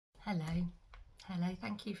Hello, hello,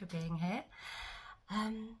 thank you for being here.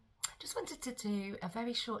 Just wanted to do a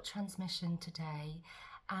very short transmission today,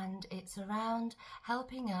 and it's around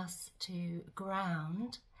helping us to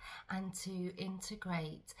ground and to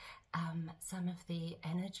integrate some of the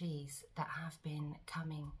energies that have been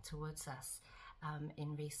coming towards us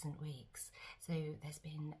in recent weeks. So there's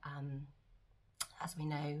been, as we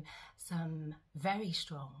know, some very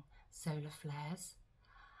strong solar flares,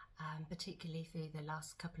 particularly through the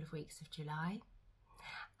last couple of weeks of July.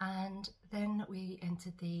 And then we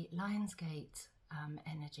entered the Lionsgate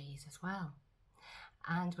energies as well.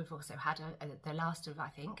 And we've also had the last of,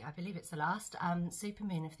 I believe it's the last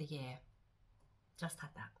supermoon of the year. Just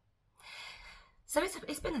had that. So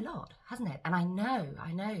it's been a lot, hasn't it? And I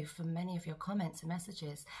know from many of your comments and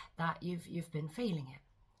messages that you've been feeling it,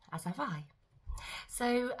 as have I.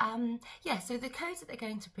 So yeah, so the codes that they're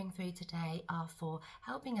going to bring through today are for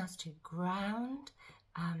helping us to ground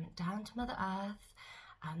down to Mother Earth,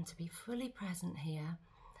 to be fully present here,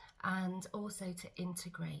 and also to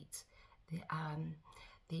integrate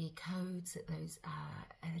the codes that those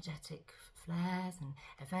energetic flares and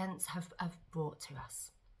events have brought to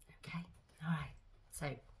us. Okay, all right. So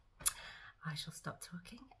I shall stop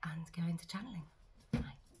talking and go into channeling.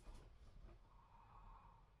 Bye.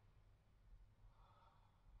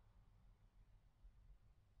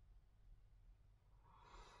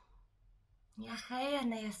 Yahaya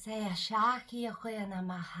ne se ashaki yahoyana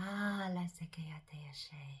mahala sekeyate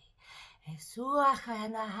yashay. Esua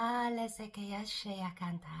khana hala sekeyashe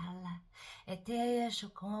yakantala. Eteya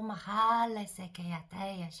shukom mahala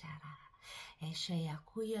sekeyate yashara. Eshe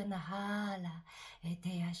yakuya nahala.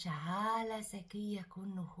 Eteya shahala sekiya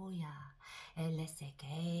kunuhuya. Ele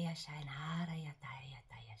sekeya shanara yataya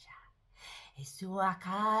tayasha. Esua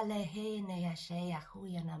kale hene yashe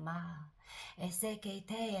yakuya nama. Eseke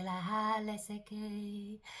te la hale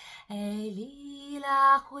seke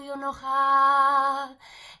elila huyunoha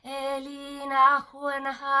elina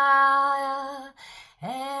huanaha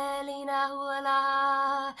elina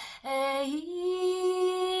huana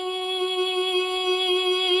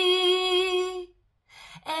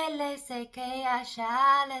ele seke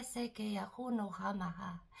ashale seke yahunoha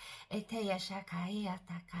maha Eteya shakaya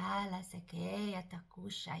takala sekeya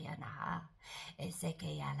takusha yanaha.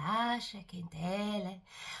 Esekeya la shekintele.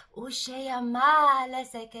 Usheya mala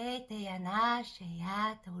sekete yanashe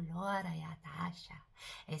yata ulora yatasha.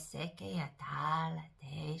 Esekeya tala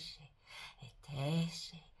teshe.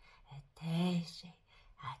 Eteshe. Eteshe.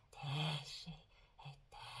 Ateshe.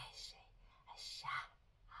 Eteshe. Asha.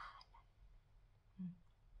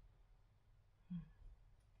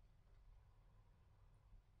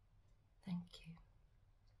 Thank you.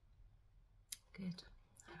 Good.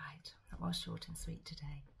 All right. That was short and sweet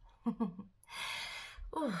today.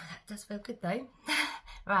 Oh, that does feel good though.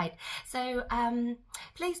 Right. So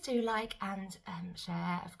please do like and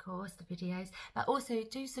share, of course, the videos, but also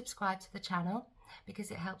do subscribe to the channel because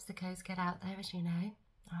it helps the codes get out there, as you know.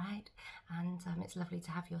 All right. And it's lovely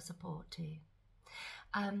to have your support too.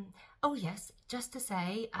 Oh yes, just to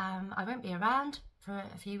say, I won't be around for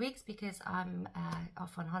a few weeks because I'm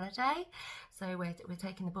off on holiday, so we're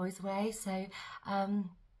taking the boys away. So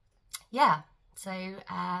yeah, so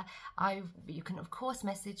you can of course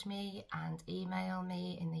message me and email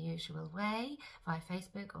me in the usual way via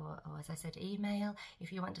Facebook or as I said, email.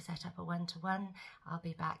 If you want to set up a one-to-one, I'll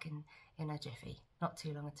be back in a jiffy, not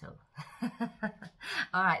too long at all.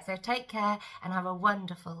 All right, so take care and have a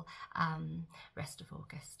wonderful rest of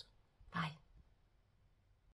August. Bye.